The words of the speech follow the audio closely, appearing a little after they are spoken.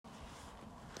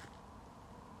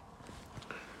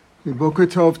Boker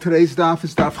Tov, today's daf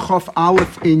is daf Chof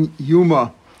Aleph in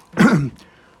Yuma.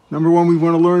 Number one, we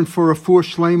want to learn for a four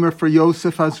shlemer for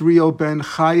Yosef Azriel ben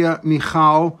Chaya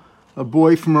Michal, a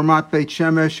boy from Ramat Beit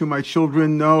Shemesh, who my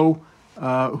children know,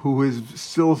 who is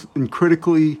still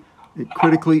critically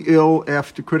ill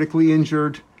after critically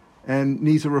injured, and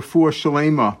needs a refuah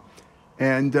shalema.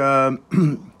 And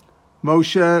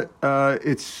Moshe,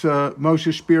 it's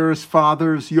Moshe Shpira's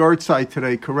father's yahrzeit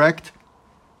today, correct?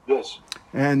 Yes.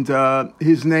 And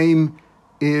his name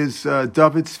is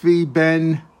David Tzvi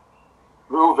ben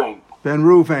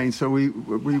Ruvain. So we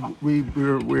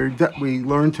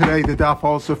learned today the daf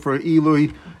also for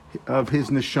Eloi of his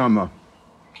neshama.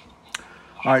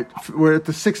 All right, we're at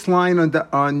the sixth line on daf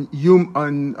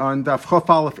Chof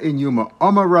Aleph in Yuma.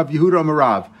 Amar Rav Yehuda Amar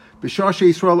Rav B'shasha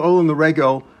Yisrael Olam the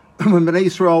Regel when Bnei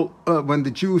Yisrael when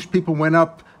the Jewish people went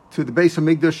up to the Beis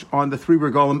Hamikdash on the three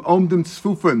regalim Omdim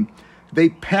Tzfufim. They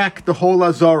packed the whole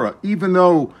Azara, even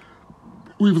though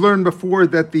we've learned before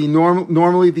that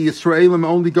normally the Yisraelim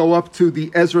only go up to the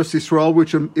Ezras Yisrael,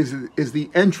 which is the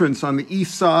entrance on the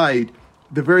east side,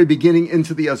 the very beginning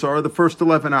into the Azara, the first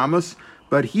 11 Amos.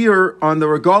 But here on the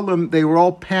Regalim, they were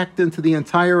all packed into the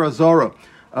entire Azara.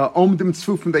 Omdim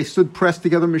Tzfufim, they stood pressed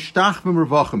together, Mishtachvim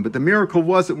Revachim. But the miracle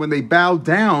was that when they bowed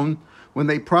down, when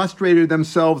they prostrated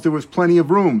themselves, there was plenty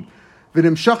of room. And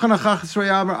the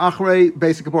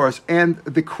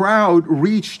crowd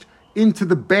reached into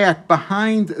the back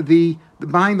behind the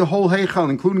whole heichal,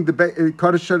 including the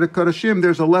Kodesh Kodashim.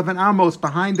 There's 11 amos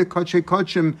behind the Kodesh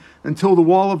Kodashim until the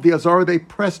wall of the Azara. They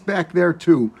pressed back there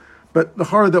too. But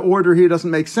the order here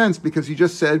doesn't make sense because you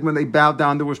just said when they bowed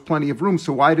down there was plenty of room.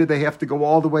 So why did they have to go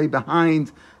all the way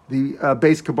behind the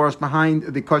base kabaras, behind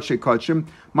the Kodesh Kodashim?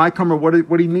 My Kamer, what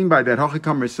do you mean by that? Hachi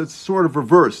Kamer, it's sort of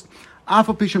reversed.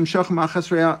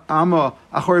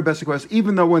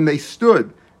 Even though when they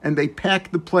stood and they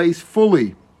packed the place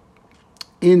fully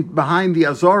in behind the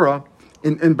Azara,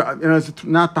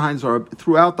 not behind Azara,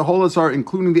 throughout the whole Azara,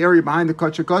 including the area behind the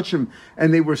Kodesh Kodashim,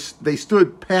 and they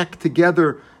stood packed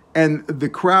together, and the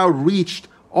crowd reached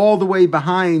all the way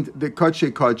behind the Kodesh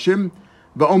Kodashim.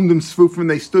 Va'omdim Tzfufim,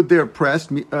 they stood there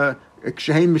pressed. When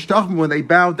they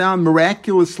bowed down,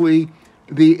 miraculously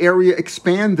the area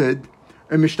expanded.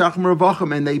 And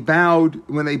when they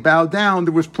bowed down,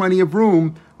 there was plenty of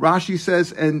room. Rashi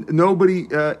says, and nobody,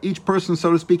 each person,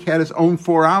 so to speak, had his own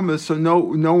four amas, so no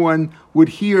one would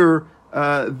hear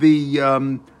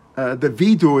the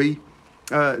vidui.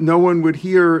 No one would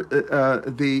hear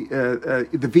the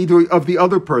vidui of the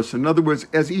other person. In other words,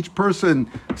 as each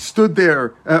person stood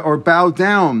there or bowed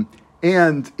down,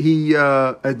 and he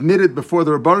admitted before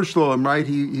the Rebbeinu Shalom, right?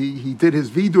 He did his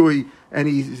vidui and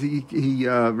he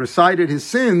recited his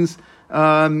sins.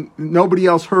 Nobody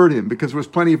else heard him because there was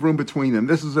plenty of room between them.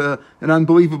 This is an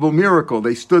unbelievable miracle.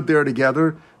 They stood there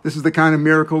together. This is the kind of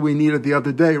miracle we needed the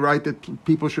other day, right? That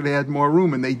people should have had more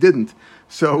room, and they didn't.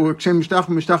 So when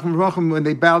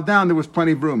they bowed down, there was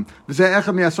plenty of room. This is one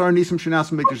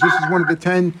of the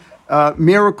 10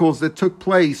 miracles that took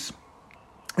place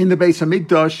in the Beis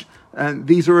Hamikdash. And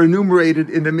these are enumerated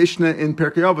in the Mishnah in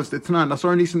Pirkei Avos. There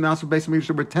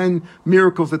were 10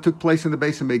 miracles that took place in the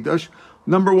Beis Hamikdash.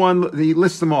 Number one, he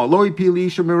lists them all. Even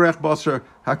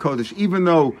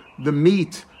though the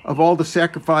meat of all the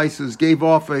sacrifices gave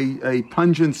off a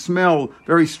pungent smell,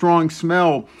 very strong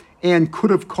smell, and could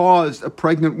have caused a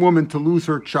pregnant woman to lose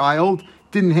her child,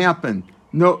 didn't happen.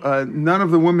 No, none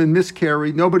of the women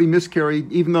miscarried. Nobody miscarried,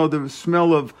 even though the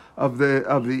smell of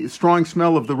the strong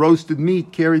smell of the roasted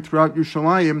meat carried throughout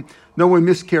Yerushalayim. No one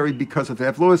miscarried because of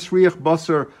that.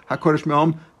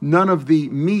 None of the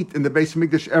meat in the Beis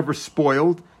Hamikdash ever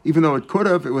spoiled, even though it could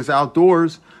have. It was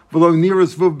outdoors.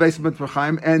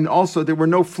 And also there were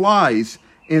no flies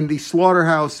in the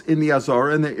slaughterhouse in the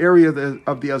Azara. In the area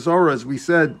of the Azara, as we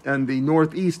said, in the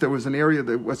northeast, there was an area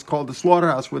that was called the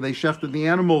slaughterhouse where they shechted the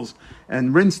animals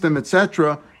and rinsed them,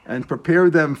 etc., and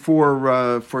prepared them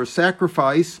for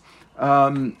sacrifice.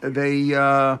 After they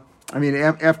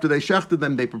shechted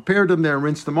them, they prepared them there,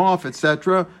 rinsed them off,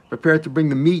 etc. Prepared to bring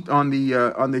the meat on the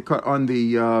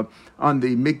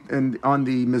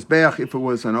mizbeach if it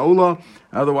was an olah.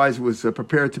 Otherwise, it was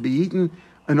prepared to be eaten.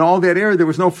 In all that area, there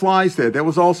was no flies there. That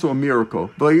was also a miracle.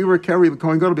 And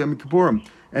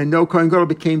no Kohen Gadol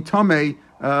became tamei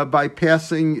by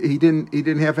passing. He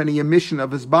didn't have any emission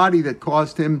of his body that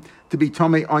caused him to be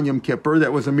Tomei on Yom Kippur.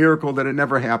 That was a miracle that it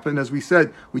never happened. As we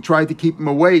said, we tried to keep him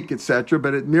awake, etc.,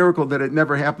 but a miracle that it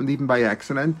never happened even by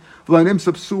accident.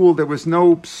 V'lanimsa psul, there was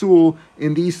no psul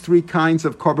in these three kinds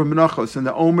of korban menachos. In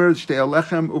the Omer, Shtei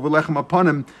Alechem, Uvelechem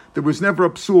Aponim, there was never a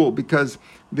psul because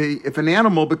if an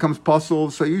animal becomes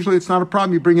puzzle, so usually it's not a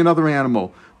problem, you bring another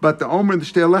animal. But the Omer and the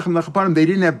Shtei Alechem Lechapanim, they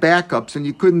didn't have backups, and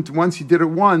you couldn't, once you did it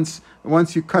once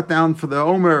you cut down for the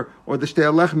Omer or the Shtei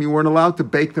Alechem, you weren't allowed to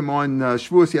bake them on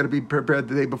Shavuos. You had to be prepared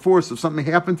the day before, so if something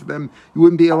happened to them, you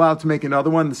wouldn't be allowed to make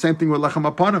another one. The same thing with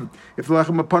Lechem Aponim. If the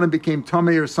Lechem Aponim became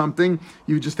Tomei or something,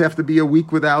 you would just have to be a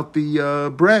week without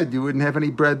the bread. You wouldn't have any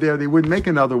bread there. They wouldn't make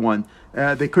another one.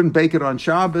 They couldn't bake it on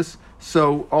Shabbos.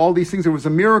 So all these things, it was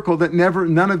a miracle that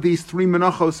none of these three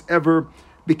menachos ever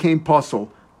became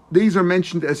puzzle. These are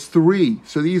mentioned as three.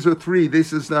 So these are three.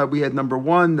 This is, we had number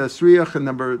one, the sriach, and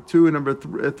number two, and number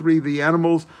three, the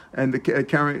animals, and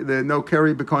the no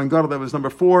carry b'kohen gadol, that was number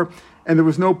four. And there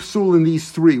was no psul in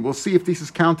these three. We'll see if this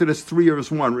is counted as three or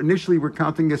as one. Initially, we're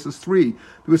counting this as three.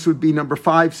 This would be number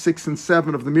 5, 6, and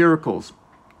 7 of the miracles.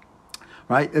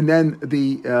 Right, and then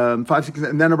the 5, 6,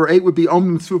 and then number 8 would be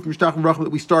Om Mitzvuf Mishtach and Rachel that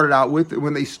we started out with.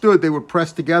 When they stood, they were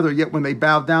pressed together. Yet when they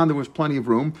bowed down, there was plenty of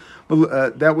room.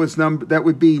 That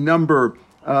would be number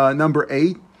 8.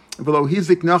 V'lo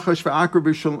hizik nachash v'akar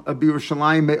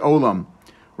b'Yerushalayim me'olam.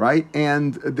 Right,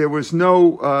 and there was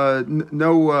no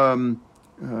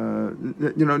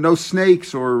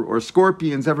snakes or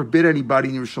scorpions ever bit anybody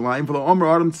in Yerushalayim. V'lo omer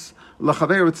adam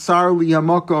lachaver tzar li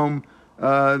hamakom.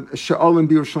 Sha'olim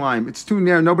b'Yerushalayim. It's too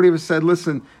near. Nobody ever said,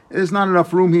 listen, there's not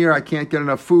enough room here. I can't get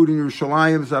enough food in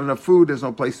Yerushalayim. There's not enough food. There's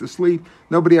no place to sleep.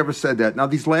 Nobody ever said that. Now,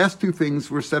 these last two things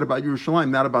were said about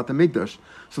Yerushalayim, not about the Mikdash.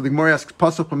 So the Gemara asks,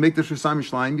 Pasuk from Mikdash Rishayim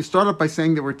Yerushalayim. You start off by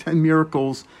saying there were 10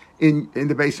 miracles in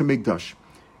the base of Mikdash.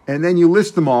 And then you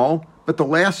list them all, but the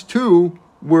last two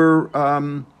were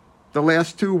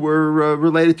related to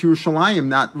Yerushalayim,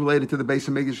 not related to the base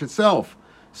of Mikdash itself.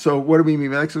 So what do we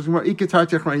mean?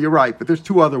 You're right, but there's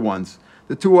two other ones.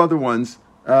 The two other ones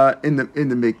in the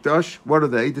Mikdash, what are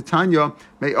they? The Tanya,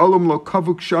 may olam lo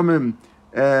kavuk shamim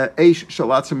eish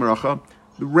shalatzim meracha.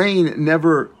 The rain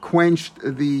never quenched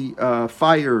the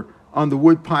fire on the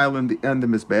wood pile and the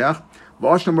mizbeach.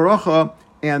 V'ashna meracha,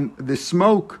 and the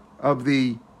smoke of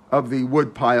the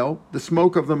wood pile, the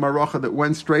smoke of the maracha that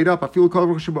went straight up. I feel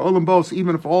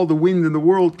even if all the wind in the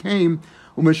world came,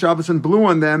 and blew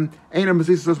on them,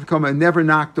 never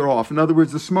knocked it off. In other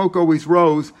words, the smoke always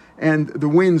rose, and the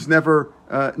winds never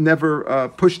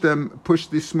pushed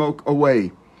the smoke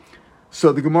away.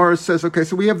 So the Gemara says, okay,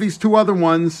 so we have these two other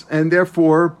ones, and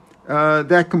therefore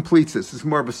that completes this. It's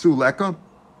more of a suleka,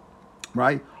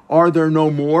 right? Are there no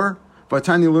more?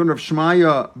 Vatani learned of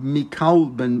Shmaya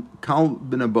Mikal ben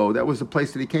Abo. That was the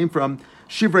place that he came from.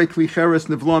 Shivrei Klicheres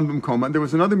Nivlon B'mkoma. There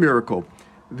was another miracle.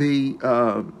 The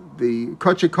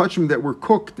kachim that were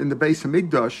cooked in the base of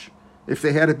Mikdash, if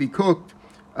they had to be cooked,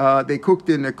 they cooked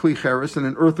in a klicheres, in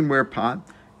an earthenware pot.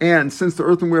 And since the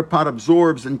earthenware pot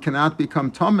absorbs and cannot become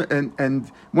tum,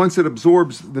 and once it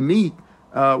absorbs the meat,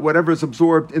 whatever is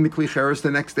absorbed in the klicheres,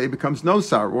 the next day becomes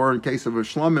nosar. Or in case of a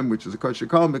shlomim, which is a kosher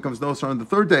kolim, becomes nosar on the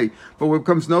third day. But what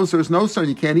becomes nosar is nosar, and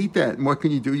you can't eat that. And what can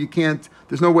you do? You can't.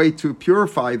 There's no way to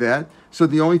purify that. So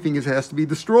the only thing is it has to be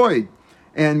destroyed.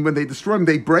 And when they destroy them,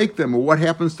 they break them. Well, what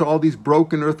happens to all these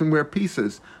broken earthenware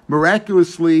pieces?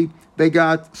 Miraculously, they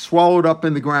got swallowed up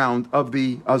in the ground of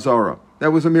the Azara.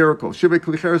 That was a miracle. Shivei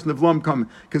klicheres nevlom come,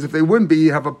 because if they wouldn't be,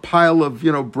 you have a pile of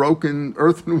broken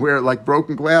earthenware, like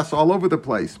broken glass, all over the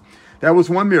place. That was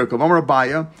one miracle. Amar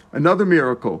Abaya, another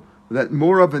miracle that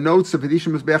more of a notes of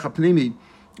Edishim Mizbeach HaPnimi.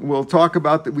 We'll talk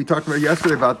about that. We talked about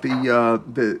yesterday about the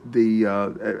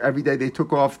every day they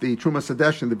took off the Trumas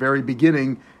Hadesh in the very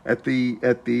beginning at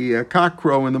the cock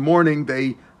crow in the morning.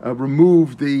 They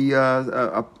removed a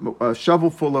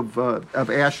shovelful of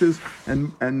ashes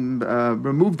and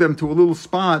removed them to a little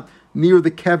spot near the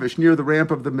kevish, near the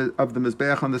ramp of the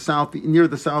mizbeach on the near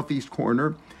the southeast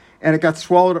corner, and it got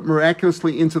swallowed up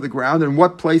miraculously into the ground. And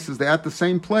what place is that? The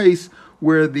same place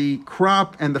where the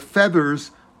crop and the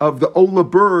feathers of the Ola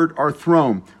bird are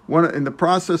thrown. In the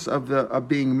process of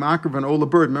being makar an Ola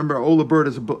bird, remember Ola bird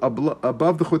is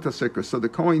above the Chut HaSikra, so the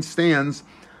Kohen stands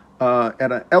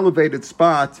at an elevated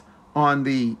spot on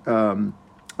the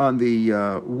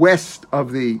west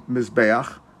of the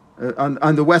Mizbeach,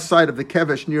 on the west side of the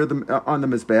Kevish on the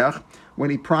Mizbeach, when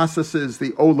he processes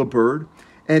the Ola bird,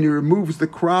 and he removes the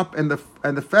crop and the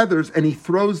feathers, and he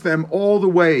throws them all the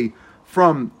way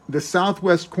from the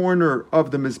southwest corner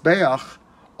of the Mizbeach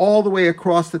all the way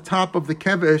across the top of the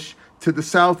Kevish to the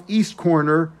southeast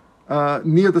corner,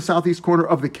 near the southeast corner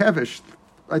of the Kevish.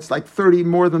 It's like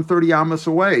more than 30 amas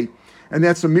away. And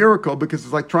that's a miracle because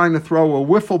it's like trying to throw a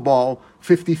wiffle ball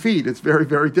 50 feet. It's very,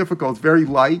 very difficult. It's very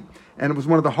light, and it was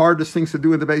one of the hardest things to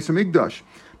do in the Beis Hamikdash.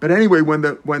 But anyway, when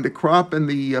the crop and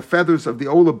the feathers of the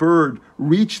Ola bird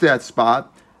reached that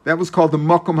spot, that was called the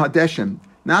Mokom Hadeshen.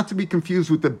 Not to be confused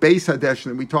with the Beis Hadeshen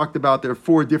that we talked about. There are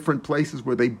 4 different places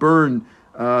where they burn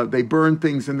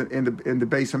things in the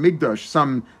Beis Hamikdash.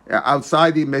 Some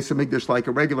outside the Beis Hamikdash, like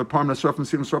a regular Parnas Srafim,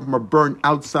 Sidim Srafim, are burned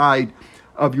outside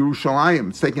of Yerushalayim.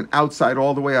 It's taken outside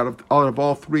all the way out of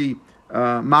all 3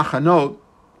 machanot,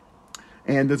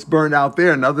 and it's burned out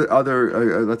there. And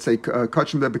other let's say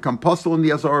kachim that become puzzle in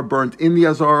the Azara, burnt in the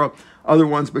Azara. Other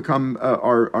ones become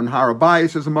are on Har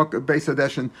HaBayis as a Beis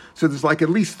Hadeshen. So there's like at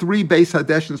least 3 Beis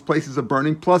Hadeshens, places of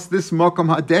burning, plus this Mokom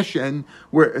Hadeshen,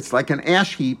 where it's like an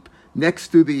ash heap next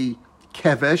to the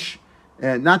kevesh.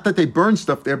 And not that they burn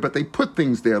stuff there, but they put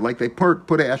things there, like they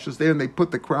put ashes there, and they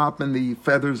put the crop and the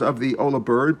feathers of the Ola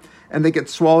bird, and they get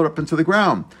swallowed up into the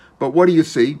ground. But what do you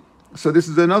see? So this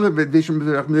is another vision.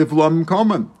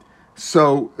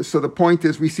 So the point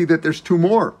is, we see that there's 2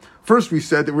 more. First, we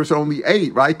said there was only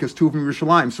 8, right? Because 2 of them were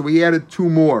Yerushalayim. So we added 2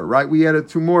 more, right? We added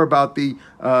 2 more about the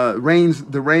rains.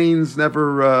 The rains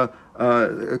never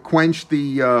quenched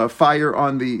the fire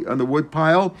on the wood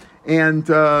pile, and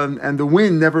the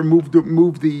wind never moved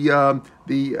the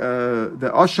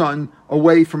Ashan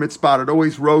away from its spot. It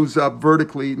always rose up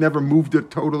vertically, never moved it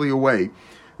totally away.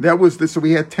 That was this. So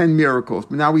we had 10 miracles.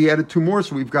 But now we added 2 more,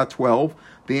 so we've got 12.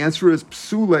 The answer is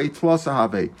psule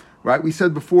tlasahave. Right? We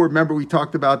said before. Remember, we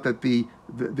talked about that the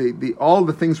all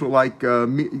the things were like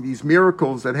these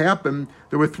miracles that happened.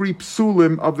 There were 3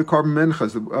 psulim of the carbon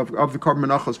menchas, of the carbon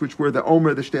menachas, which were the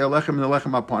omer, the shtei alechem, and the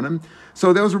lechem apanim.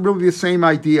 So those are really the same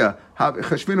idea.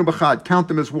 Chashvinu b'chad, count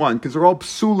them as 1, because they're all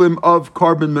psulim of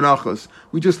carbon menachas.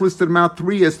 We just listed them out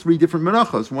 3 as 3 different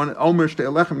menachas. One omer, shtei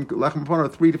alechem, lechem apanim are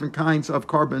 3 different kinds of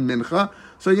carbon mincha.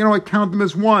 So I count them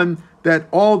as 1. That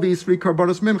all these 3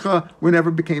 karbanos mincha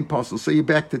never became possible. So you're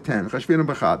back to 10. Chashvinu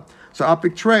b'chad. So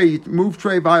apik tray, move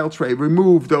tray, vial tray,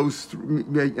 remove those.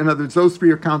 In other words, those 3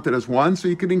 are counted as 1. So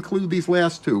you could include these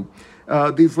last 2.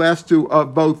 These last 2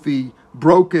 of both the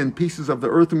broken pieces of the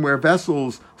earthenware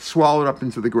vessels swallowed up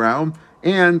into the ground,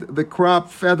 and the crop,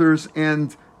 feathers,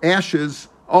 and ashes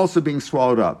also being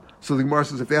swallowed up. So the Gemara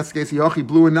says, if that's the case, Yachi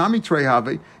blue and Nami Trey Have.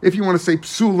 If you want to say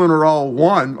psulin are all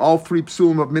 1, all 3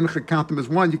 psulim of mincha, count them as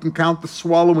 1. You can count the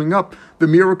swallowing up, the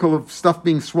miracle of stuff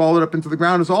being swallowed up into the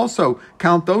ground is also,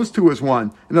 count those 2 as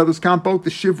 1. In other words, count both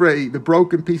the shivrei, the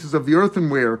broken pieces of the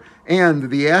earthenware, and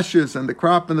the ashes and the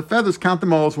crop and the feathers, count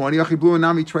them all as 1. Yachi blue and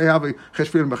Nami Trey Have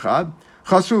cheshvin b'chad.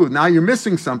 Chasu, now you're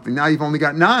missing something. Now you've only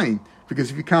got 9. Because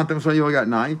if you count them, so you only got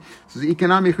 9. So the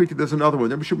economic there's another one.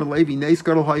 There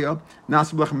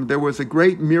was a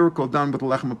great miracle done with the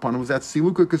lechem apanim. It was at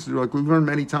Siluka Kesudot, like we've learned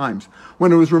many times.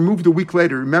 When it was removed a week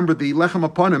later, remember the lechem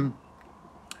apanim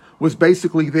was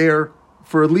basically there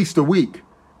for at least a week.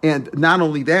 And not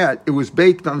only that, it was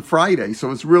baked on Friday,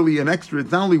 so it's really an extra.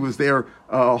 It not only was there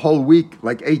a whole week,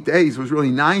 like 8 days, it was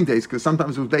really 9 days, because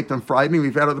sometimes it was baked on Friday.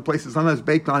 We've had other places sometimes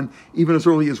baked on even as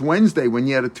early as Wednesday, when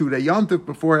you had a 2-day yontif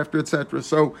before, after, etc.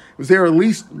 So it was there at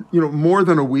least more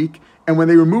than a week. And when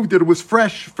they removed it, it was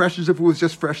fresh as if it was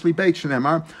just freshly baked.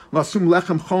 Shneimar lasum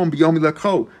lechem chom b'yom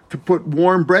lekho, to put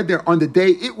warm bread there on the day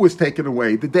it was taken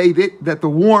away. The day that the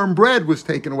warm bread was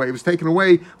taken away. It was taken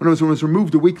away when it was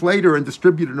removed a week later and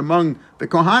distributed among the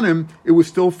kohanim. It was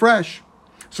still fresh.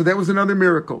 So that was another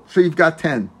miracle. So you've got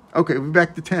 10. Okay, we're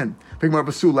back to 10. There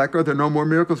are no more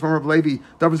miracles from Rav Levi.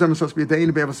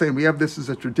 We have this as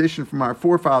a tradition from our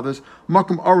forefathers.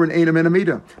 Makom Aron Einam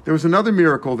Enamida. There was another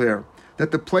miracle there,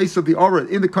 that the place of the Aron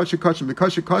in the Kasha Kachim, the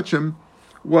Kasha Kachim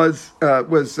was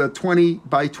 20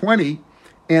 by 20,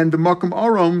 and the Makom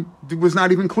Aron was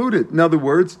not even included. In other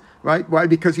words, right? Why?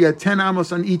 Because you had 10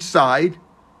 amos on each side,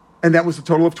 and that was a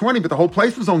total of 20, but the whole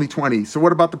place was only 20. So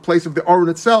what about the place of the Aron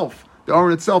itself? The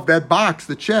Aron itself, that box,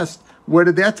 the chest, where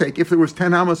did that take? If there was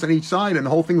 10 amos on each side and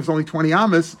the whole thing was only 20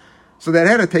 amos, so that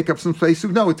had to take up some space.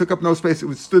 No, it took up no space.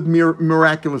 It stood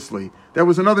miraculously. That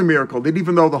was another miracle. That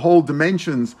even though the whole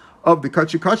dimensions of the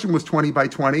Kachim Kachim was 20 by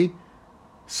 20,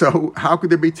 so how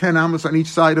could there be 10 amos on each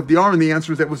side of the Aron? The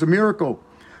answer is that was a miracle.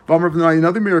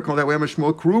 Another miracle that way,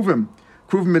 Shmuel Kruvim.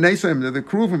 Kruvim Benesem, the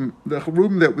Kruvim that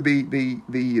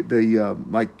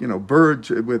birds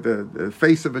with the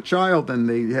face of a child, and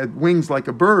they had wings like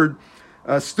a bird,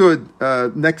 stood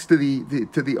next to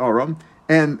the Aron,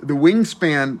 and the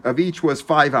wingspan of each was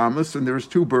 5 amos, and there was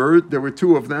 2 birds. There were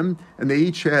 2 of them, and they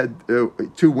each had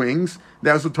 2 wings.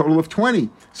 That was a total of 20.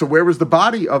 So where was the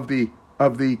body of the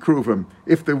Kruvim?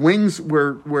 If the wings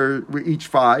were each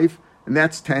 5, and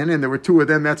that's 10, and there were 2 of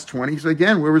them, that's 20. So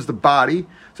again, where was the body?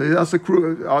 So that's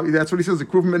what he says, the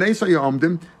Kruv Menesa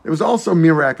Yomdim. It was also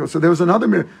miraculous. So there was another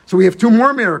miracle. So we have 2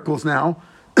 more miracles now.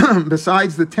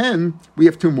 Besides the 10, we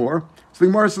have 2 more. So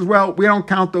the Gemara says, well, we don't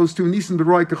count those 2. Nisan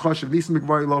b'roi kachashav, Nisan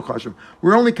b'gvari lo chashav.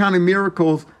 We're only counting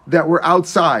miracles that were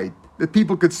outside, that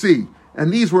people could see.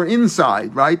 And these were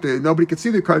inside, right? Nobody could see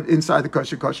inside the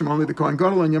Kosher Kashim, only the Kohen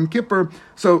Gadol and Yom Kippur.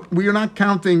 So we are not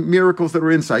counting miracles that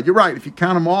are inside. You're right. If you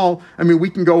count them all, I mean, we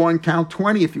can go on count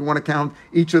 20 if you want to count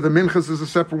each of the minchas as a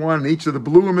separate one, and each of the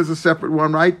bluim as a separate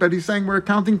one, right? But he's saying we're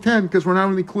counting 10 because we're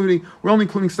only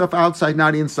including stuff outside,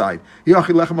 not inside. Wait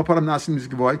a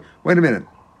minute.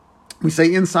 We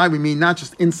say inside, we mean not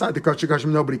just inside the Kosher Kashim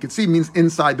nobody could see, it means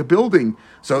inside the building.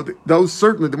 So those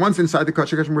certainly, the ones inside the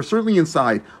Kosher Kashim were certainly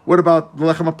inside. What about the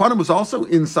Lechem HaPanim was also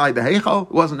inside the Heichal,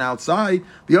 it wasn't outside.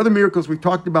 The other miracles we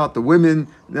talked about, the women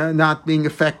not being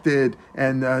affected,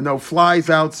 and no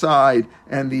flies outside,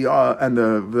 and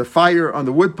the fire on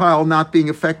the woodpile not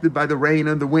being affected by the rain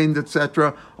and the wind,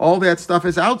 etc. All that stuff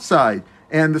is outside.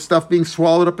 And the stuff being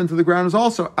swallowed up into the ground is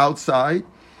also outside.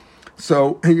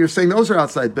 So you're saying those are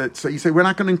outside, but so you say we're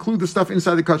not going to include the stuff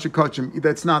inside the kosher kachim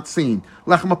that's not seen.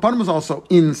 Lechem hapanim is also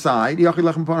inside. Yachi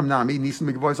lechem hapanim nami nisan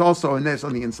mikvah is also in this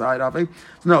on the inside of it.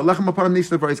 So no, lechem hapanim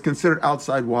nisan mikvah is considered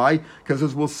outside. Why? Because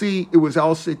as we'll see, it was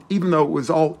also, even though it was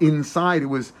all inside,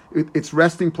 its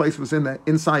resting place was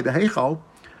inside the heichal,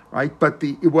 right? But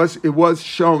it was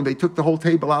shown. They took the whole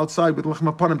table outside with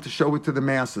lechem hapanim to show it to the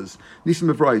masses. Nisan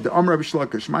mikvah. The Amar Rabbi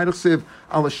Shlokish Ma'idach Siv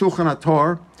ala Shulchan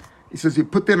HaTor. He says you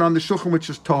put that on the shulchan which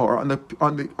is tahor, on the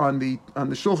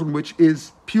shulchan which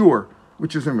is pure,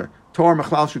 which is tahor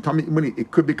machlal shutami. When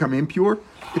it could become impure,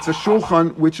 it's a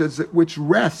shulchan which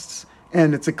rests,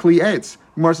 and it's a klietz.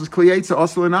 Gemara says klietz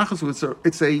also lenachas.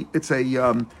 It's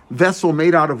a vessel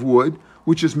made out of wood,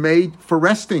 which is made for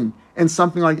resting. And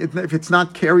something like, if it's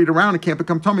not carried around, it can't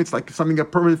become tummy. It's like something, a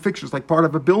permanent fixture. It's like part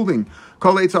of a building.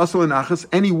 Kol eitz also lenachas.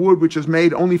 Any wood which is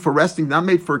made only for resting, not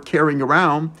made for carrying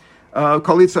around. It's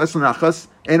not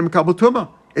makabel tumah,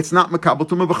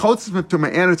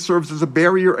 and it serves as a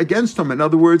barrier against tumah. In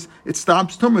other words, it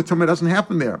stops tumah. Tumah doesn't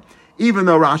happen there, even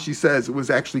though Rashi says it was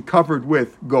actually covered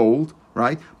with gold,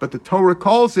 right? But the Torah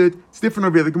calls it. It's different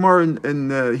over here. The Gemara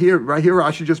in here, right here,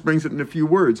 Rashi just brings it in a few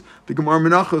words. The Gemara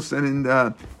Menachos and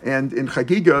in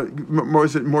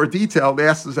Chagiga, more detailed,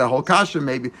 asks us a whole kasha.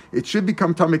 Maybe it should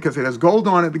become tumah because it has gold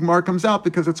on it. The Gemara comes out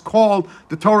because it's called.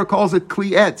 The Torah calls it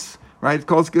klietz. Right, it's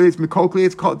called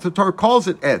the Torah calls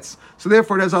it etz. So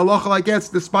therefore, it has halacha like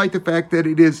etz, despite the fact that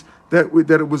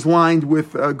it was lined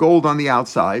with gold on the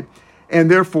outside, and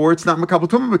therefore it's not makabel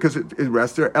tumah because it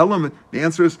rests there. Elam. The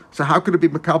answer is, so how could it be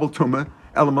makabel tumah?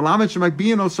 Elam alamet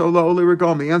shemakbiyano solo oli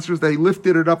regalim. The answer is they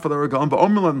lifted it up for the regalim. But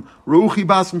omrim ruchi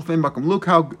basm makom. Look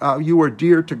how you are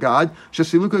dear to God.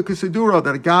 Shesiluka kisiduro,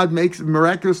 that God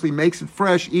miraculously makes it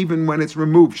fresh even when it's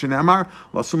removed. Shenamar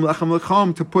lasum lechem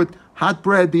lechom, to put hot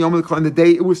bread on the day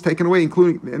it was taken away, and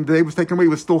the day it was taken away, it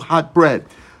was still hot bread.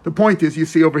 The point is, you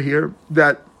see over here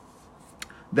that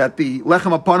the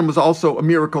lechem hapanim was also a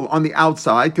miracle on the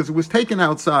outside because it was taken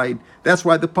outside. That's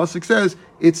why the pasuk says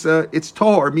it's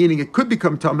tahor, meaning it could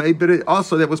become tamei, but it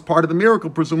also, that was part of the miracle,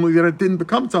 presumably that it didn't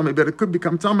become tamei, but it could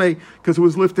become tamei because it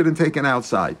was lifted and taken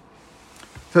outside.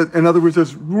 So, in other words,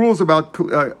 there's rules about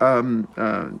stam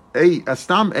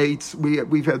eitz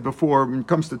we've had before when it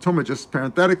comes to tumah. Just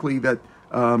parenthetically, that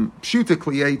pshuta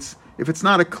klietz, if it's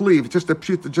not a cleave, just a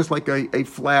pshuta, just like a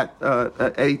flat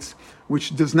eitz,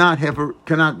 which does not have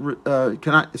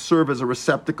cannot serve as a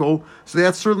receptacle. So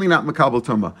that's certainly not makabel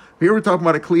tumah. Here we're talking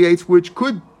about a klietz which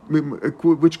could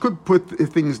put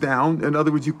things down. In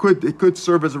other words, it could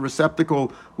serve as a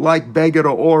receptacle like beged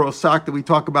or sak that we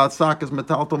talk about. Sak is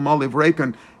metaltal maliv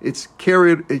reikon. It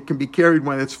can be carried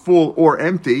when it's full or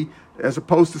empty, as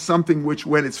opposed to something which,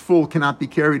 when it's full, cannot be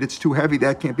carried. It's too heavy.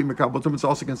 That can't be makabel tumah. It's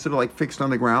also considered like fixed on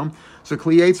the ground. So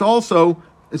klietz also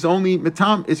is only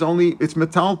metaltal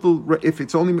if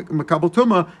it's only makabel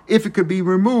tumah. If it could be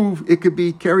removed, it could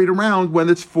be carried around when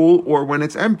it's full or when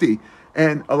it's empty.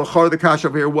 And alachar, the kash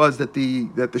over here was that the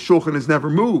shulchan is never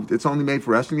moved. It's only made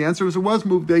for resting. The answer is it was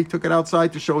moved. They took it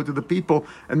outside to show it to the people.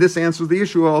 And this answers the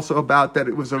issue also about that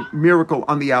it was a miracle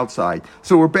on the outside.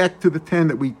 So we're back to the 10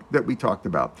 that we talked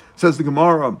about. Says the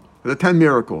Gemara, the 10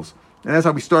 miracles. And that's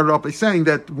how we started off by saying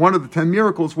that one of the 10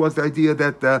 miracles was the idea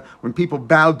that when people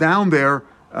bowed down there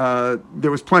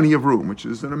was plenty of room, which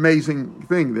is an amazing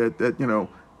thing that you know.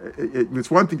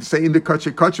 It's one thing to say in the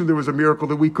Kachim there was a miracle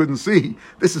that we couldn't see.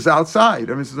 This is outside. I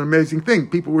mean, this is an amazing thing.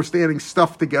 People were standing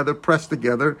stuffed together, pressed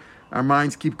together. our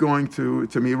minds keep going to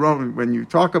Miron when you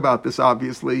talk about this,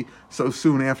 obviously, so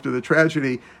soon after the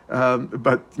tragedy.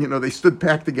 But, they stood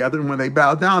packed together, and when they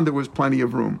bowed down, there was plenty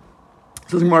of room.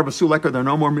 There are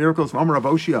no more miracles. When Shlomo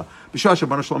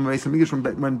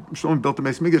built the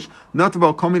Beis Hamikdash,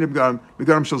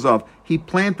 he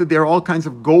planted there all kinds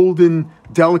of golden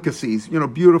delicacies,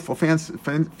 beautiful,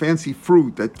 fancy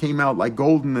fruit that came out like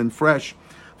golden and fresh.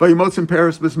 In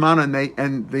Paris, Bismana,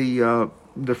 and the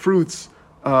fruits,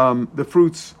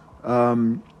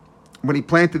 when he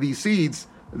planted these seeds,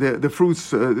 the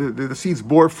fruits, the seeds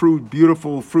bore fruit,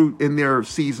 beautiful fruit in their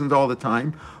seasons all the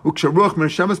time.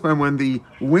 When the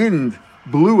wind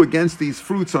blew against these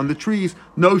fruits on the trees,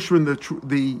 Noshrin,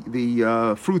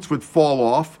 the fruits would fall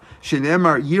off.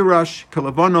 Shenemar Yirash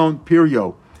Kalavanon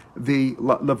Pirio. The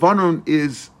Levanon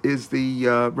is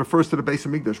the refers to the Beis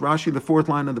Hamikdash. Rashi, the fourth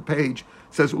line on the page,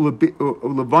 says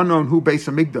Levanon hu Beis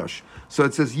Hamikdash. So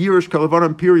it says Yirish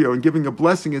Kalavanon Pirio, and giving a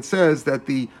blessing, it says that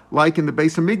like in the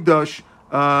Beis Hamikdash,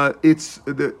 its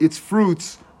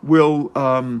fruits will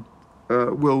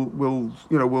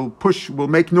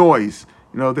make noise.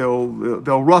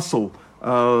 They'll rustle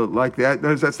like that.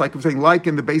 That's like I'm saying, like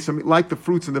in the like the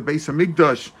fruits in the Beis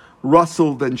Hamikdash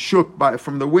rustled and shook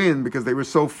from the wind because they were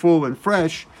so full and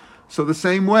fresh. So the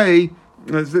same way,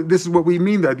 this is what we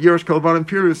mean that Yerush Kalvan and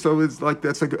Purus. So it's like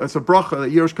that's a bracha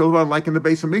that Yerush Kalvan, like in the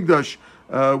Beis Hamikdash,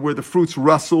 where the fruits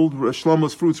rustled,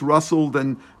 Shlomo's fruits rustled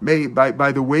and made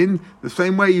by the wind. The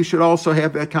same way you should also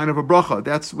have that kind of a bracha.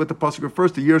 That's what the pasuk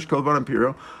refers to, Yerush Kalvan and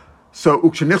Purus. So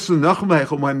when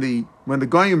the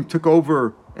Goyim took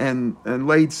over and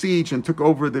laid siege and took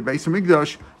over the Beis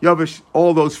Hamikdash, Yavish,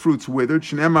 all those fruits withered.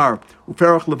 Shnemar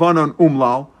uferach Levanon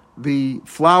umlal. The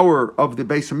flower of the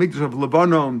Beis Hamikdash of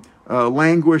Levanon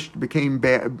languished, became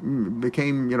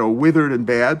withered and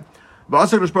bad.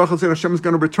 Hashem is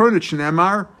going to return it.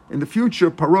 Shnemar in the future,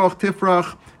 paroch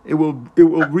tifrach. It will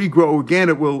regrow again.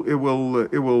 It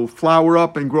will flower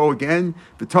up and grow again.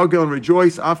 The V'tagel and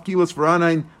rejoice. Afkilas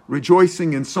v'ranayin,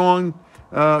 rejoicing in song.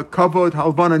 Kavod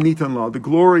halvana nitan la. The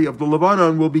glory of the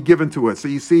Levanon will be given to it. So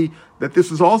you see that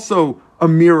this is also a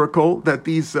miracle that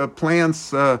these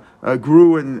plants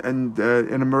grew in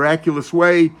a miraculous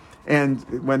way. And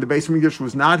when the Beis Hamikdash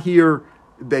was not here,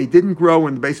 they didn't grow.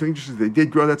 When the Beis Hamikdash they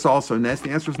did grow, that's also Nes. The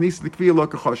answer is Nisim the Kviya Lo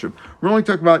Kachoshev. We're only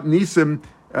talking about Nisim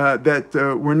that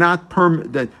were not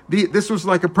permanent. This was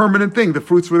like a permanent thing. The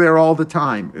fruits were there all the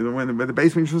time. When the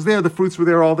Beis Hamikdash was there, the fruits were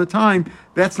there all the time.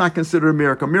 That's not considered a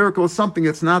miracle. A miracle is something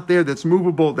that's not there, that's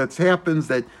movable, that happens,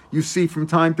 that you see from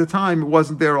time to time. It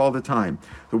wasn't there all the time.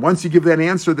 So once you give that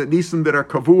answer that Nisim that are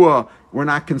Kavua, we're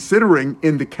not considering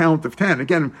in the count of 10.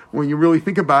 Again, when you really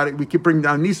think about it, we keep bringing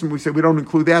down Nisim. We say we don't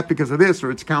include that because of this,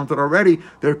 or it's counted already.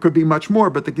 There could be much more,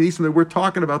 but the Nisim that we're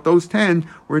talking about, those 10,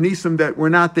 were Nisim that were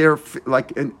not there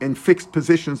like in fixed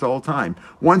positions the whole time.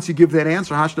 Once you give that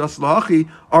answer, Hashdas Lahachi,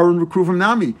 Aaron Kruvim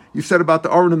Nami. You said about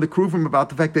the Aaron and the Kruvim, about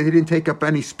the fact that he didn't take up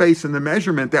any space in the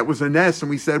measurement. That was a Nes, and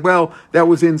we said, well, that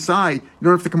was inside. You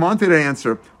don't have to come on to that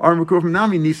answer. Aaron Kruvim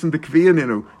Nami, Nisim the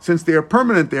Kviyaninu. Since they are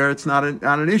permanent there, it's not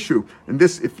an issue. And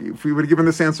this, if we would have given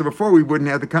this answer before, we wouldn't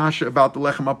have the kasha about the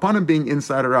lechem apanim being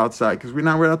inside or outside, because we're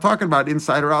not talking about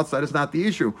inside or outside. It's not the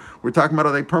issue. We're talking about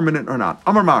are they permanent or not.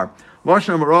 Amar Mar,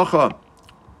 Lashon Maracha.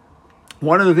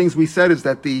 One of the things we said is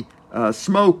that the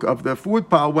smoke of the wood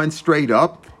pile went straight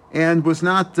up and was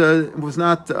not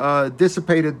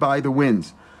dissipated by the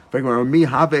winds. Was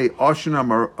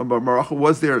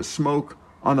there smoke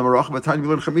on the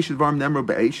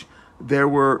maracha? There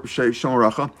were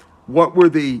shomaracha. What were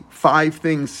the 5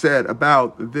 things said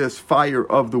about this fire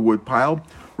of the wood pile?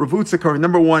 Ravutzakar,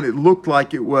 number 1, it looked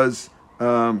like it was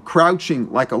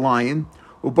crouching like a lion.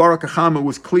 Ubarak Achama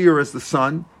was clear as the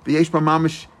sun. The Yesh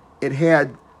Mamish, it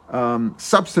had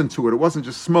substance to it. It wasn't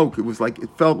just smoke. It was like, it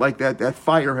felt like that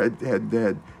fire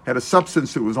had a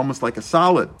substance to it. It was almost like a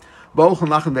solid.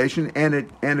 And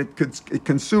it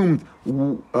consumed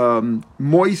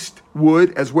moist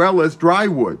wood as well as dry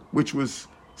wood, which was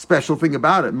special thing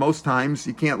about it. Most times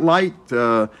you can't light,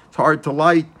 it's hard to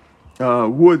light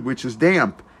wood which is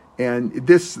damp. And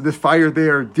this fire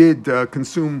there did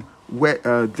consume wet,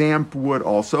 damp wood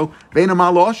also.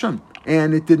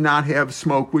 And it did not have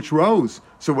smoke which rose.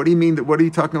 So what do you mean? What are you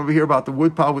talking over here about the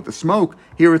wood pile with the smoke?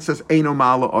 Here it says Eino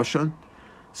Mala Oshan.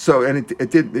 So, and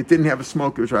it didn't have a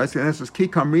smoke which rose. And this was Ki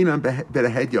Kamrina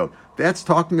Bedahedyo. That's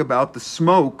talking about the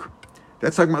smoke.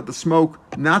 That's talking about the smoke,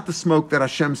 not the smoke that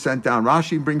Hashem sent down.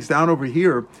 Rashi brings down over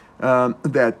here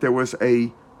that there was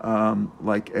a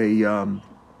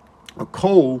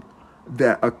coal,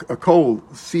 a coal,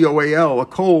 C-O-A-L, a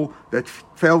coal that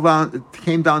fell down,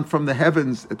 came down from the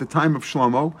heavens at the time of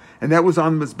Shlomo, and that was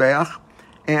on Mizbeach,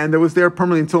 and it was there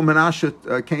permanently until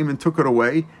Menashe came and took it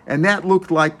away. And that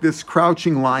looked like this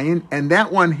crouching lion, and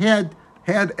that one had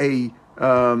a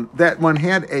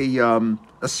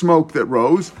smoke that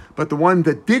rose, but the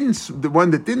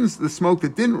smoke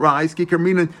that didn't rise,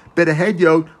 Kikarminan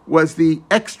Bedahedyo, was the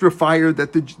extra fire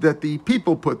that the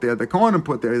people put there, the Kohanim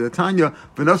put there. The Tanya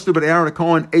V'nostu B'Aaron a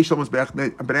Kohen Eishel Mizbeach,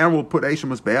 B'Aaron will put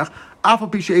Eishel Mizbeach. Afal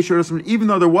Pisha Eishel, even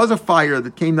though there was a fire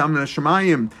that came down in the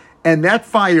Shemayim, and that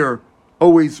fire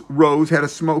always rose, had a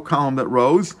smoke column that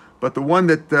rose, but the one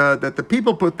that the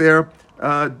people put there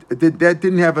that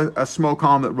didn't have a smoke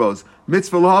column that rose.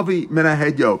 Mitzvah lavi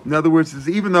menahedyo. In other words,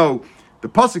 even though the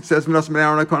pasuk says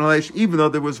even though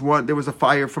there was a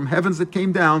fire from heavens that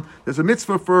came down, there's a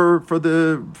mitzvah for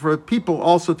people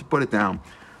also to put it down.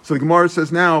 So the Gemara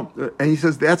says now, and he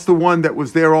says that's the one that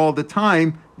was there all the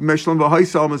time. That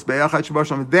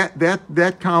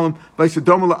column.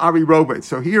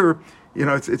 So here,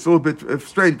 it's a little bit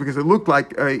strange because it looked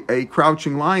like a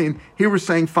crouching lion. Here we're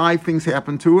saying 5 things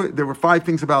happened to it. There were 5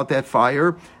 things about that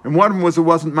fire, and one of them was it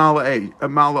wasn't Mala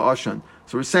Ashan.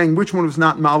 So we're saying which one was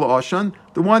not Mala Ashan?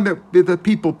 The one that the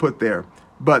people put there.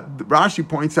 But Rashi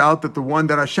points out that the one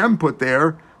that Hashem put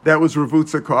there, that was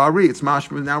Ravutza Ka'ari. It's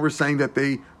mashma. Now we're saying that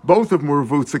both of them were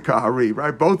Ravutza Ka'ari,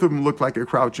 right? Both of them looked like a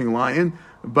crouching lion,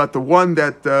 but the one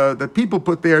that people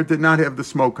put there did not have the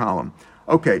smoke column.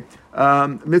 Okay.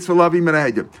 Mitzvah lavi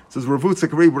menahedya. Says Ravutza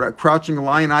Ka'ari, crouching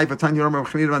lion. I remember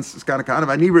Chanina,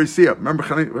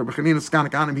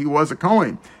 he was a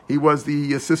Kohen. He was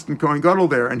the assistant Kohen Gadol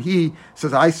there, and he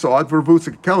says, I saw it.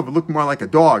 Ravutza Ka'kelv. It looked more like a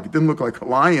dog. It didn't look like a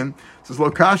lion. It says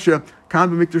Lokasha. Kan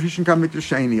b'mikdash rishon, kan b'mikdash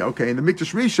sheni. Okay, in the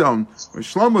mikdash rishon, when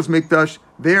Shlomo's mikdash,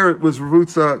 there it was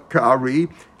Ravutza Ka'ari,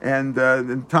 and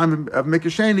in the time of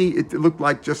mikdash sheni, it looked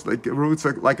like just like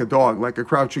Ravutza, like a dog, like a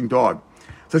crouching dog.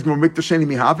 It says mikdash sheni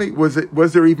mihave.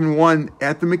 Was there even one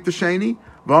at the mikdash sheni?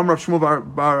 V'am Rav Shmuel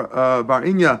bar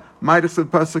Inya. Midas the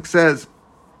pasuk says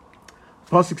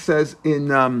in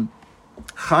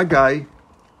Chagai.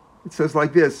 It says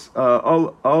like this: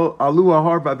 Alu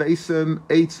ahar ba'veisim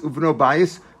eitz uvno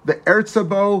bayis. The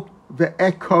Ertzabo, the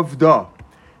Ekovda,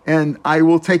 and I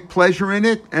will take pleasure in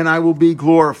it, and I will be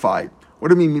glorified. What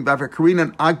do you mean by Karina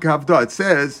and Akavda? It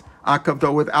says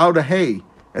Akavda without a hay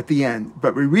at the end,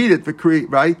 but we read it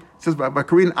right. It says by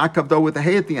Karina Akavda with a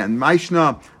hay at the end.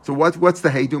 Maishna. So what's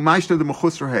the hay do? Maishna the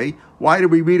mechusar hay. Why do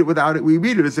we read it without it? We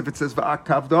read it as if it says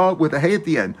Akavda with a hay at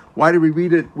the end. Why do we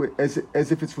read it as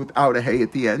if it's without a hay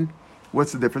at the end?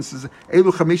 What's the difference?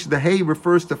 Elu Chamish, the hay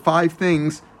refers to 5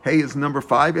 things. Hay is number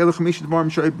 5. Elu Chamish Dvarim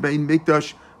Shoy Bein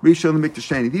Mikdash Rishon and Mikdash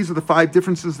Sheni. These are the 5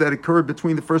 differences that occurred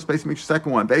between the first base and the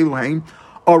second one. Elu Hain,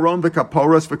 Aron, the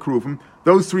Kaporas, the Kruvim.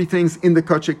 Those 3 things in the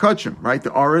Kachei Kachim, right?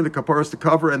 The Aron, the Kaporas, the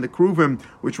cover, and the Kruvim,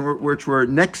 which were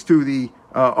next to the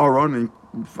Aron, and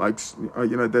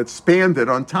that spanned it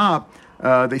on top.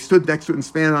 They stood next to it and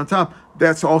spanned it on top.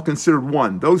 That's all considered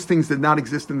one. Those things did not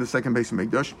exist in the second base of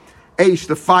Mikdash. Eish,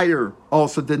 the fire,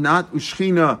 also did not.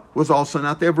 Ushchina was also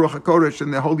not there. Baruch HaKodesh,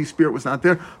 and the Holy Spirit was not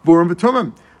there. Vurim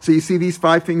v'tumim. So you see, these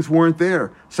 5 things weren't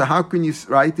there. So how can you,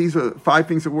 right? These are 5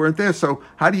 things that weren't there. So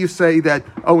how do you say that?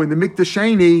 Oh, in the Mikdash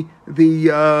Sheni, the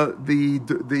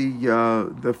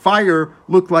fire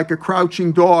looked like a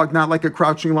crouching dog, not like a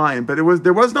crouching lion. But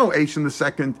there was no Eish in the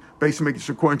second base of Mikdash,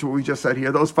 according to what we just said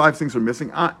here. Those 5 things are missing.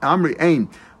 Amri Ein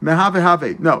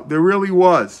Mehave. No, there really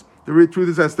was. The truth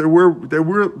is that the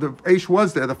Eish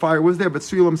was there, the fire was there, but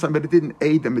it didn't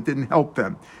aid them, it didn't help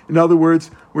them. In other words,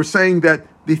 we're saying that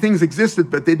the things existed,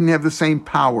 but they didn't have the same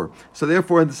power. So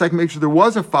therefore, in the second Mikdash, there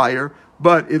was a fire,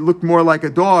 but it looked more like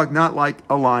a dog, not like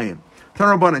a lion.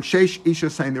 Tanarabban and Sheish Isha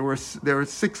saying there are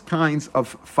 6 kinds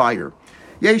of fire.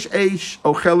 Yesh Eish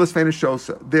Ocheles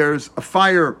Fenishosa. There's a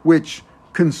fire which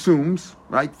consumes,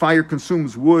 right? Fire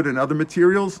consumes wood and other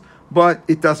materials, but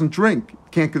it doesn't drink.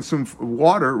 It can't consume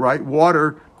water, right?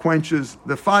 Water quenches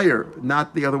the fire,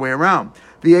 not the other way around.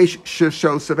 And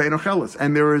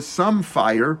there is some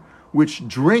fire which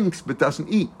drinks but doesn't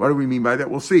eat. What do we mean by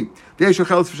that? We'll see. There's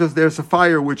a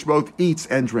fire which both eats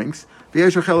and drinks.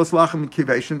 And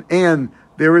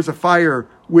there is a fire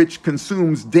which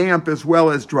consumes damp as well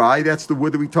as dry. That's the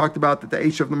wood that we talked about, that the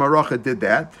Eish of the Maracha did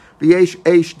that. The Eish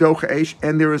Docha Eish,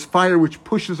 and there is fire which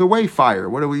pushes away fire.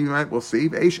 What do we mean? We'll see.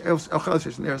 And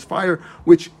there is fire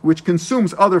which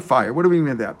consumes other fire. What do we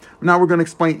mean by that? Now we're going to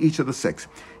explain each of the 6.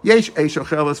 Yesh Eish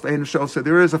Ocheles Ve'ein. So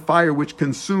there is a fire which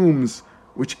consumes,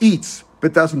 which eats,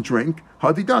 but doesn't drink.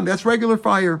 Hadidan, that's regular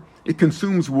fire. It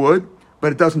consumes wood,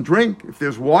 but it doesn't drink. If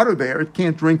there's water there, it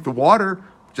can't drink the water.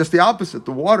 Just the opposite.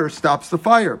 The water stops the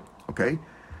fire. Okay?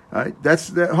 All right? That's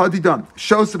the Hadidan.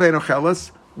 Shows the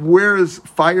Ve'ein. Where is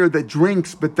fire that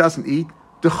drinks but doesn't eat?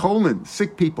 Decholin,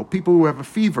 sick people, people who have a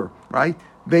fever, right?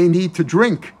 They need to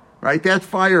drink, right? That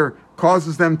fire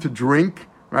causes them to drink,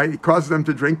 right? It causes them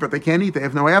to drink, but they can't eat. They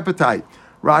have no appetite.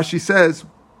 Rashi says,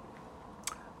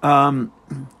 Decholin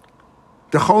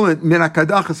min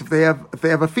hakadachas, if they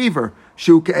have a fever.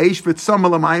 Shu ke'esh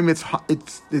v'tzama,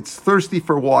 it's thirsty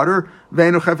for water.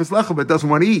 Ve'enu chefes lechem, but it doesn't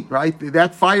want to eat, right?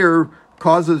 That fire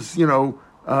causes,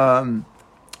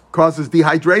 causes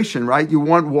dehydration, right? You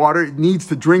want water, it needs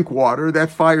to drink water.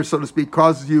 That fire, so to speak,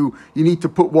 causes you need to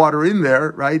put water in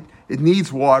there, right? It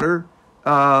needs water,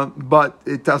 but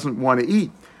it doesn't want to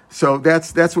eat. So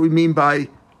that's what we mean by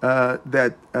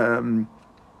that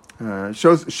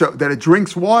shows that it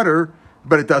drinks water,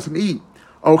 but it doesn't eat.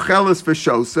 Ochelis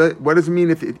v'shosa, what does it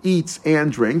mean if it eats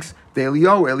and drinks? The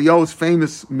Elio's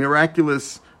famous,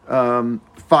 miraculous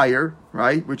fire,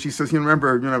 right? Which he says,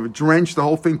 remember, drenched the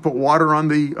whole thing, put water on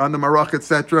the marach,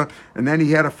 etc. And then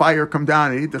he had a fire come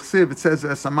down. And it says,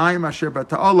 Samayim asher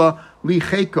bata'ala li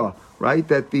cheka, right?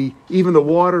 That even the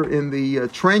water in the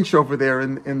trench over there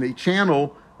in the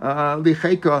channel, li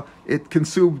cheka, it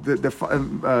consumed,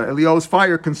 Elio's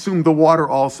fire consumed the water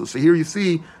also. So here you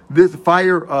see, this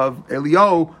fire of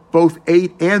Elio both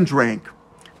ate and drank.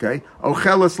 Okay?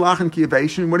 Ochelas lachen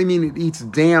kiyavation, what do you mean it eats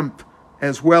damp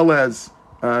as well as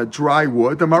dry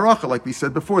wood? The maracha, like we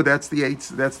said before, that's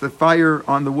the fire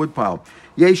on the wood pile.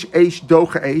 Yesh eish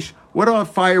docha eish. What about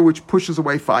fire which pushes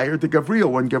away fire? The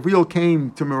Gavriel, when Gavriel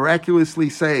came to miraculously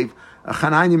save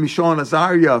Hananiah, Mishael, and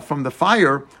Azariah from the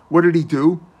fire, what did he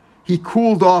do? He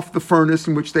cooled off the furnace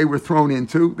in which they were thrown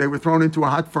into. They were thrown into a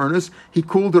hot furnace. He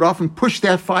cooled it off and pushed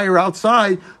that fire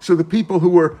outside, so the people who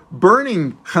were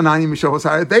burning Hananiah, Mishael,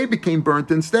 Azariah, they became burnt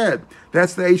instead.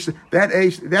 That's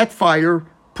that fire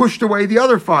pushed away the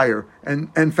other fire, and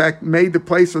in fact made the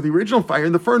place of the original fire,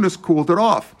 and the furnace cooled it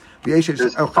off.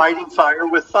 There's fighting fire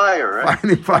with fire, right?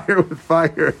 Fighting fire with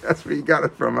fire. That's where you got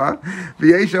it from, huh?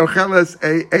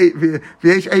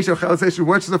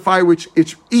 What's the fire which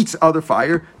eats other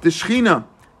fire? The Shechina,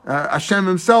 Hashem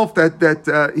himself, that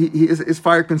his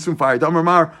fire consumed fire.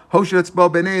 Damar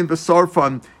Hoshetzbal Benein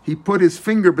v'Sarfan. He put his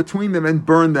finger between them and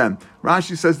burned them.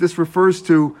 Rashi says this refers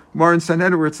to Mar and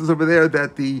Sanhedrin, where it says over there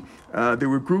that there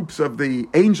were groups of the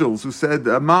angels who said,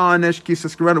 Ma'anesh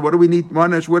kisaskarana, what do we need,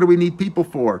 Ma'anesh, what do we need people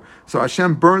for? So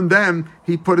Hashem burned them,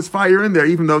 he put his fire in there,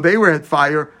 even though they had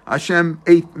fire, Hashem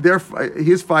ate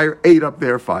his fire ate up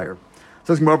their fire.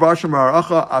 Is it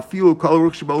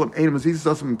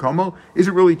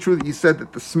really true that you said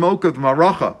that the smoke of the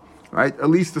maracha, right, at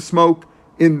least the smoke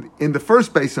in the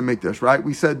first base of Mikdash, right?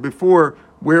 We said before,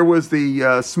 where was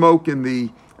the smoke in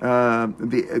the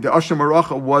Asher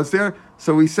Maracha was there?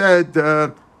 So he said,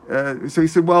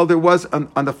 well, there was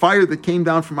on the fire that came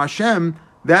down from Hashem.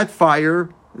 That fire,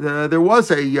 there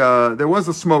was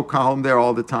a smoke column there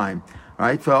all the time,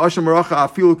 right? For Asher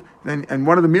Maracha, and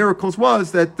one of the miracles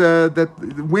was that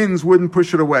the winds wouldn't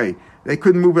push it away. They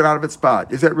couldn't move it out of its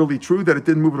spot. Is that really true that it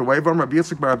didn't move it away? At the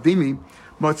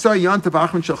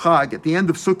end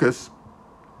of Sukkot,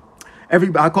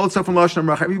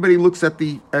 everybody looks at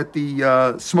the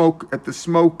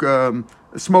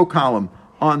smoke column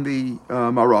on the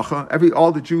maracha.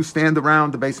 All the Jews stand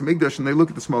around the base of Mikdash and they look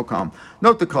at the smoke column.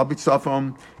 Note the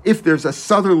klabit. If there's a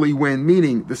southerly wind,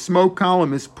 meaning the smoke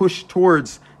column is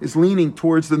leaning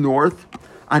towards the north,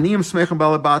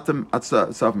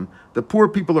 the poor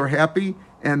people are happy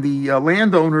and the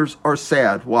landowners are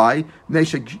sad. Why?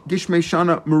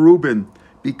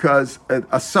 Because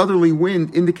a southerly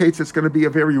wind indicates it's going to be a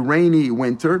very rainy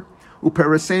winter.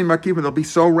 There'll be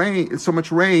so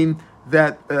much rain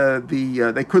that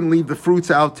they couldn't leave the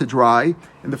fruits out to dry,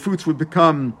 and the fruits would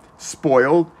become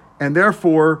spoiled, and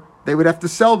therefore they would have to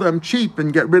sell them cheap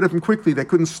and get rid of them quickly. They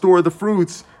couldn't store the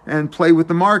fruits and play with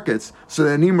the markets. So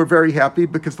the Anim were very happy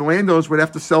because the landowners would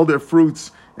have to sell their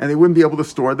fruits and they wouldn't be able to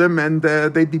store them, and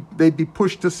they'd be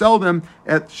pushed to sell them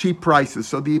at cheap prices.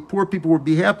 So the poor people would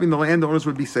be happy and the landowners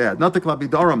would be sad. Not the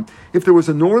Klabidaram. If there was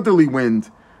a northerly wind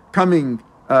coming,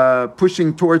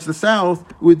 pushing towards the south,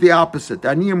 it would be the opposite. The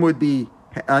Aniyim would be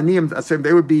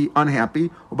they would be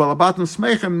unhappy. There would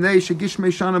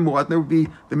be the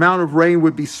amount of rain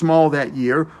would be small that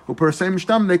year. They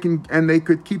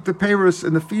could keep the peiros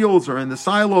in the fields or in the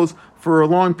silos for a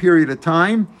long period of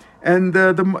time, and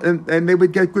they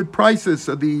would get good prices.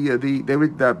 So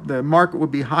the market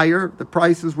would be higher, the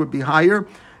prices would be higher,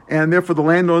 and therefore the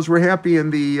landowners were happy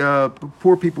and the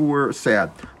poor people were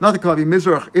sad. Not the Klavi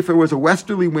Mizrach. If there was a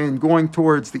westerly wind going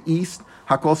towards the east,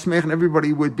 Hakol Smech, and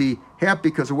everybody would be happy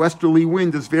because a westerly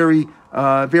wind is very,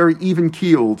 very even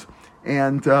keeled,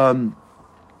 and it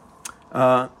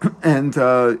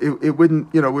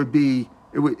wouldn't, it would be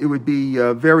it would be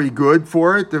very good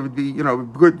for it. It would be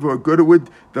good. It would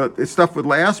the stuff would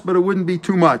last, but it wouldn't be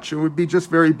too much. It would be just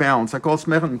very balanced. Hakol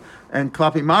Smech and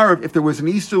Klapi Marav. If there was an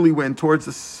easterly wind towards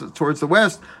the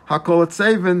west, Hakol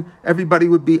Etzeven, everybody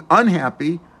would be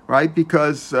unhappy, right?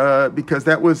 Because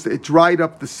it dried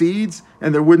up the seeds,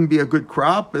 and there wouldn't be a good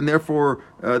crop, and therefore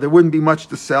there wouldn't be much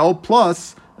to sell.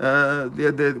 Plus,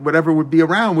 whatever would be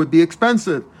around would be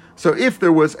expensive. So if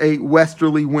there was a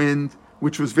westerly wind,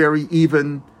 which was very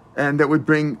even, and that would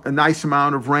bring a nice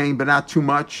amount of rain, but not too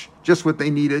much, just what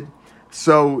they needed.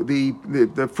 So the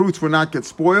fruits would not get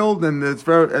spoiled, and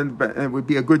it would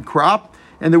be a good crop,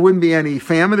 and there wouldn't be any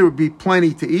famine. There would be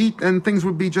plenty to eat, and things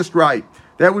would be just right.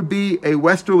 That would be a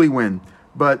westerly wind,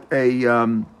 but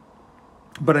an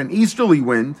easterly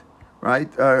wind,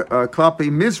 right? Klapi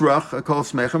Mizrach kol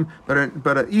smechem,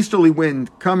 but an easterly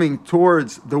wind coming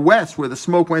towards the west, where the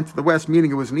smoke went to the west, meaning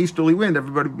it was an easterly wind.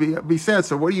 Everybody would be sad.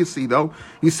 So what do you see though?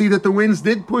 You see that the winds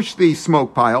did push the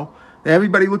smoke pile.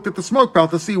 Everybody looked at the smoke pile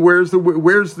to see where's the wind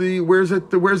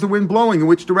blowing, in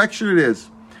which direction it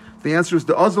is. The answer is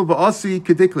the azal va'asi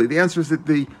kedikli. The answer is that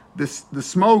the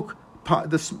smoke.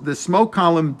 The smoke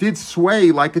column did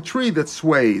sway like a tree that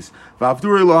sways, but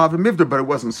it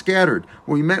wasn't scattered.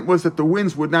 What he meant was that the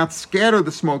winds would not scatter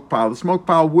the smoke pile. The smoke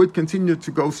pile would continue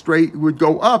to go straight, would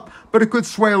go up, but it could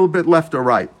sway a little bit left or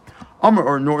right.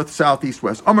 Or north, south, east,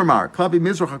 west. But wait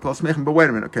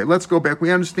a minute. Okay, let's go back.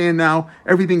 We understand now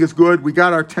everything is good. We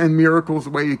got our 10 miracles, the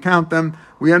way you count them.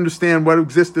 We understand what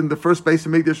existed in the first base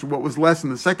of Mikdash, what was less in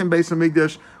the second base of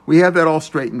Mikdash. We have that all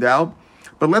straightened out.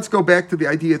 But let's go back to the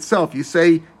idea itself. You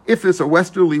say, if there's a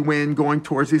westerly wind going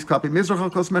towards east, Klapi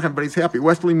Mizrach kol smechem, everybody's happy.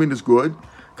 Westerly wind is good.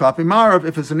 Klapi Marav,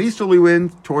 if it's an easterly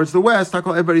wind towards the west,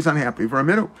 everybody's unhappy. For a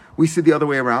minute, we see the other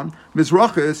way around.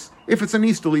 Mizrachis, if it's an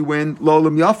easterly wind,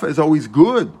 Lolam Yafa is always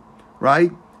good,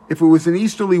 right? If it was an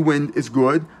easterly wind, is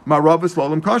good. Maravis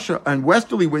Lolam Kasha, and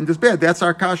westerly wind is bad. That's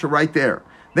our Kasha right there.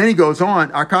 Then he goes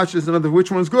on, our Kasha is another, which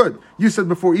one's good? You said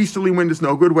before, easterly wind is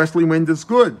no good, westerly wind is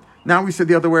good. Now we said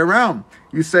the other way around.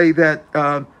 You say that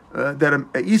an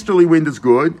easterly wind is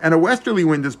good and a westerly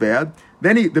wind is bad.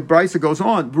 Then the Brisa goes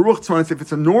on. If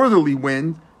it's a northerly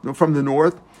wind from the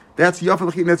north, that's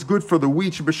yafalachin. That's good for the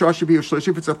wheat. If it's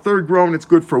a third grown, it's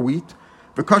good for wheat.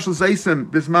 And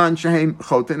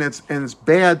it's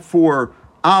bad for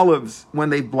olives when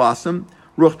they blossom.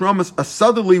 A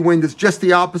southerly wind is just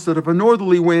the opposite of a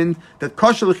northerly wind. That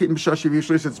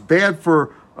it's bad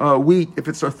for wheat if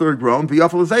it's our third grown,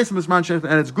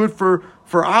 and it's good for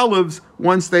olives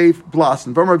once they've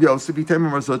blossomed. The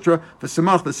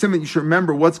simon, you should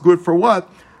remember what's good for what.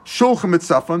 Shulchan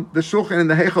mitzafon, the shulchan in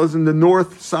the heichal is in the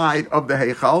north side of the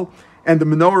heichal, and the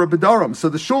menorah bedaram. So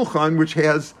the shulchan, which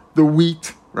has the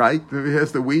wheat, right? It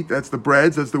has the wheat. That's the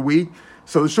breads. That's the wheat.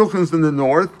 So the shulchan is in the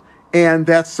north, and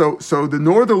that's so the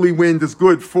northerly wind is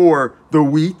good for the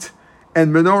wheat,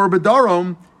 and menorah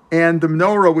bedaram. And the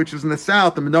menorah, which is in the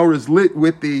south, the menorah is lit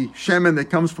with the shemen that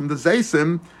comes from the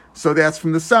zaysim, so that's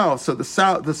from the south. So the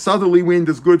southerly wind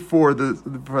is good for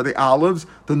the olives.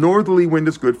 The northerly wind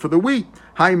is good for the wheat.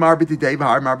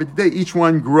 Each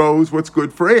one grows what's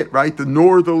good for it, right? The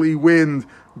northerly wind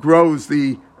grows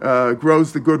the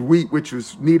good wheat, which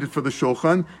is needed for the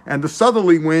shulchan, and the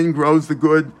southerly wind grows the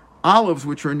good olives,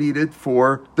 which are needed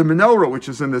for the menorah, which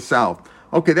is in the south.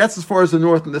 Okay, that's as far as the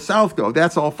north and the south go.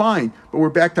 That's all fine. But we're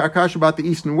back to Akash about the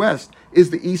east and west. Is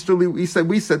the easterly? We said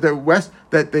the west,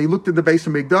 that they looked at the base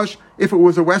of Mikdash. If it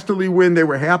was a westerly wind, they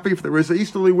were happy. If there was an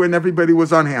easterly wind, everybody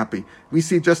was unhappy. We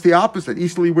see just the opposite.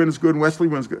 Easterly wind is good, and westerly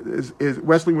wind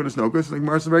westerly wind is no good. So the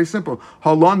Gemara is very simple.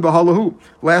 Halon b'halahu.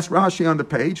 Last Rashi on the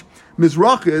page.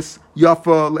 Mizrachis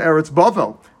yafa l'eretz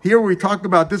Bavel. Here we talked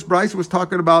about this. Bryce was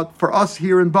talking about for us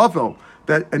here in Bavel,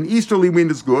 that an easterly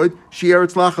wind is good.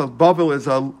 She'eretz lachal. Bavel is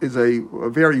a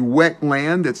very wet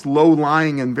land. It's low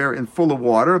lying and full of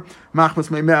water. Machmas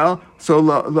meimel. So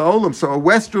laolam. So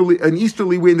an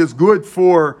easterly wind is good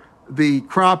for the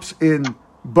crops in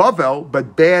Bavel,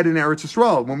 but bad in Eretz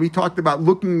Yisrael. When we talked about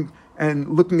looking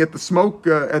at the smoke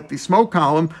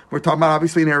column, we're talking about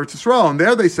obviously in Eretz Yisrael. And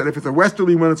there they said if it's a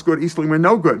westerly wind, it's good. Easterly wind,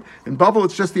 no good. In Bavel,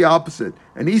 it's just the opposite.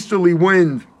 An easterly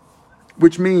wind,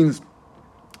 which means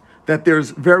that there's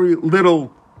very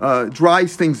little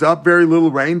dries things up, very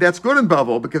little rain. That's good in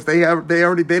Bavel because they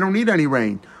don't need any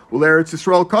rain. Well, Eretz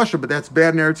Yisrael kasha, but that's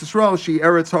bad in Eretz Yisrael. She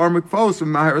Eretz har mikfos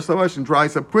and maheres lavash and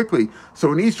dries up quickly.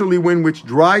 So an easterly wind which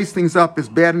dries things up is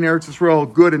bad in Eretz Yisrael,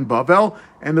 good in Bavel,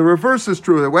 and the reverse is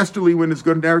true. The westerly wind is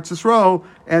good in Eretz Yisrael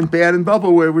and bad in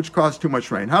Bavel, which causes too much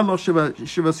rain.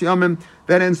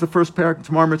 That ends the first parak.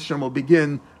 Tomorrow, Mitzvah, will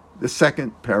begin the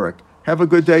second parak. Have a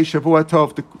good day. Shavua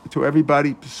Tov to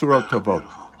everybody. Pesurot Tovot.